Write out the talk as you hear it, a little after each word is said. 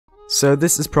So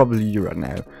this is probably you right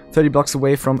now, 30 blocks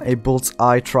away from a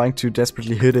bullseye, trying to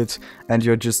desperately hit it, and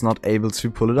you're just not able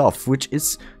to pull it off, which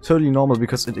is totally normal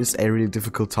because it is a really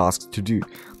difficult task to do.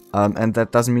 And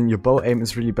that doesn't mean your bow aim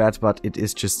is really bad, but it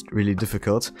is just really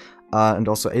difficult, and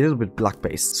also a little bit luck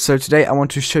based. So today I want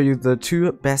to show you the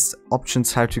two best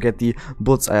options how to get the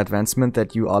bullseye advancement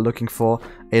that you are looking for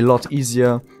a lot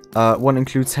easier. One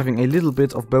includes having a little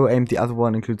bit of bow aim, the other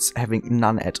one includes having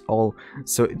none at all.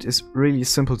 So it is really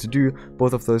simple to do,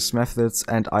 both of those methods,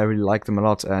 and I really like them a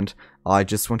lot, and I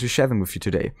just want to share them with you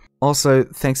today. Also,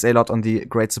 thanks a lot on the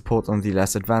great support on the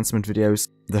last advancement videos.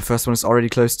 The first one is already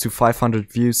close to 500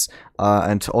 views,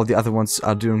 and all the other ones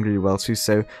are doing really well too,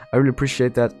 so I really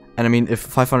appreciate that. And I mean, if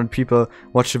 500 people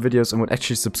watch the videos and would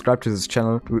actually subscribe to this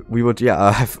channel, we would,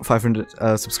 have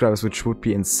 500 subscribers, which would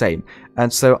be insane.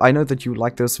 And so I know that you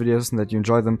like those videos and that you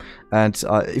enjoy them, and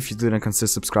if you do, then consider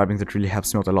subscribing. That really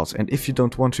helps me out a lot. And if you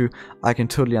don't want to, I can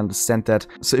totally understand that.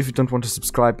 So if you don't want to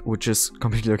subscribe, which is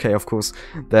completely okay, of course,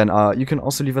 then you can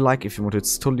also leave a like if you want.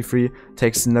 It's totally free,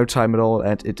 takes no time at all,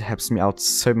 and it helps me out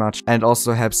so much, and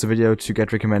also helps the video to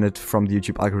get recommended from the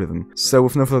YouTube algorithm. So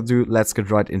with no further ado, let's get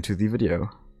right into the video.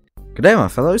 Good day, my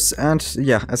fellows, and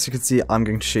yeah, as you can see, I'm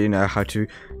going to show you now how to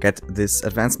get this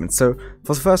advancement. So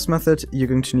for the first method, you're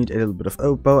going to need a little bit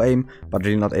of bow aim, but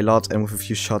really not a lot, and with a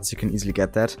few shots you can easily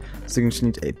get that. So you're going to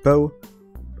need a bow,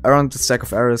 around the stack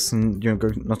of arrows, and you're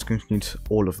not going to need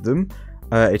all of them,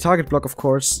 a target block of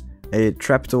course, a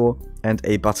trapdoor, and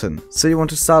a button. So you want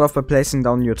to start off by placing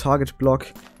down your target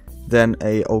block, then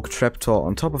a oak trapdoor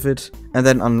on top of it, and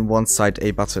then on one side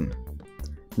a button.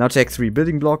 Now take 3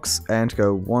 building blocks and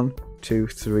go 1, 2,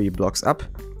 3 blocks up.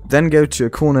 Then go to a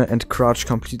corner and crouch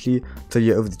completely till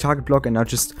you're over the target block, and now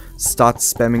just start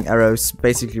spamming arrows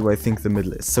basically where I think the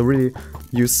middle is. So really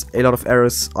use a lot of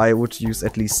arrows. I would use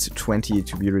at least 20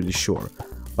 to be really sure.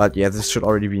 But yeah, this should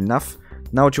already be enough.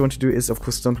 Now what you want to do is, of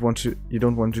course, you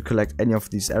don't want to collect any of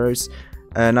these arrows.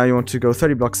 Now you want to go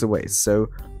 30 blocks away. So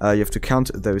you have to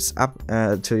count those up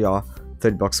till you are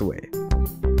 30 blocks away.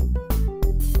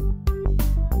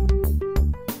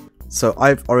 So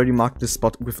I've already marked this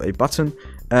spot with a button,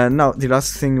 and now the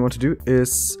last thing you want to do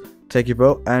is take your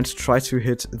bow and try to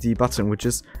hit the button, which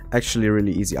is actually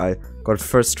really easy. I got it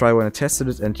first try when I tested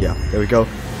it, and yeah, there we go.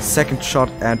 Second shot,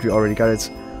 and we already got it.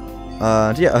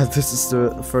 And yeah, this is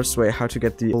the first way how to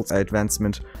get the bullseye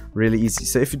advancement really easy.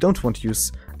 So if you don't want to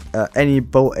use any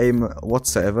bow aim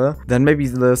whatsoever, then maybe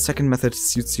the second method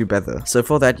suits you better. So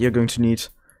for that, you're going to need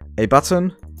a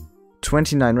button,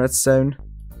 29 redstone,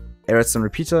 a redstone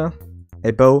repeater,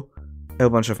 a bow, a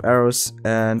bunch of arrows,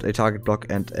 and a target block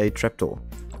and a trapdoor.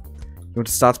 You want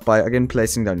to start by again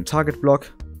placing down your target block,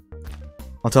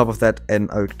 on top of that an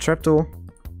oak trapdoor.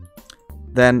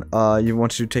 Then you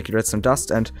want to take your redstone dust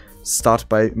and start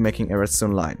by making a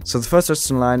redstone line. So the first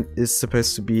redstone line is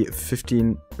supposed to be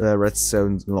 15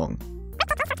 redstone long.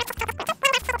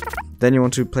 Then you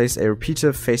want to place a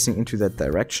repeater facing into that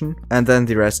direction, and then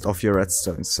the rest of your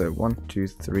redstone. So 1, 2,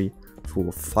 3,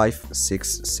 4, 5,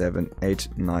 6, 7, 8,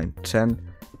 9, 10,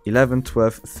 11,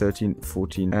 12, 13,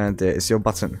 14, and there is your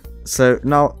button. So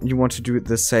now you want to do it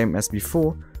the same as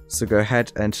before. So go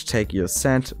ahead and take your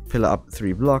sand, pillar up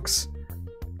 3 blocks,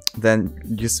 then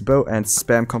use the bow and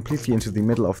spam completely into the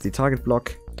middle of the target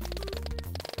block.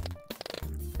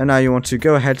 And now you want to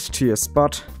go ahead to your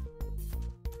spot,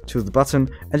 to the button,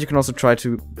 and you can also try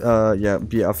to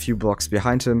be a few blocks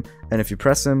behind him, and if you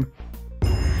press him,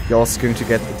 you're also going to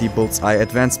get the bullseye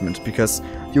advancement, because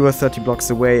you were 30 blocks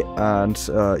away, and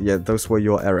those were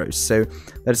your arrows. So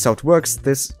that is how it works.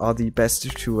 These are the best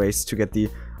 2 ways to get the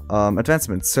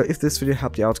advancement. So if this video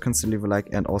helped you out, consider leaving a like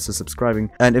and also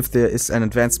subscribing. And if there is an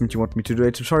advancement you want me to do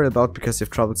a tutorial about because you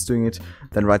have troubles doing it,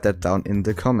 then write that down in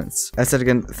the comments. As said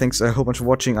again, thanks a whole bunch for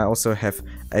watching. I also have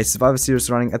a survivor series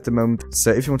running at the moment,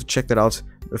 so if you want to check that out,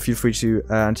 feel free to.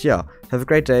 And yeah, have a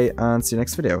great day and see you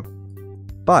next video.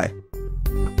 Bye!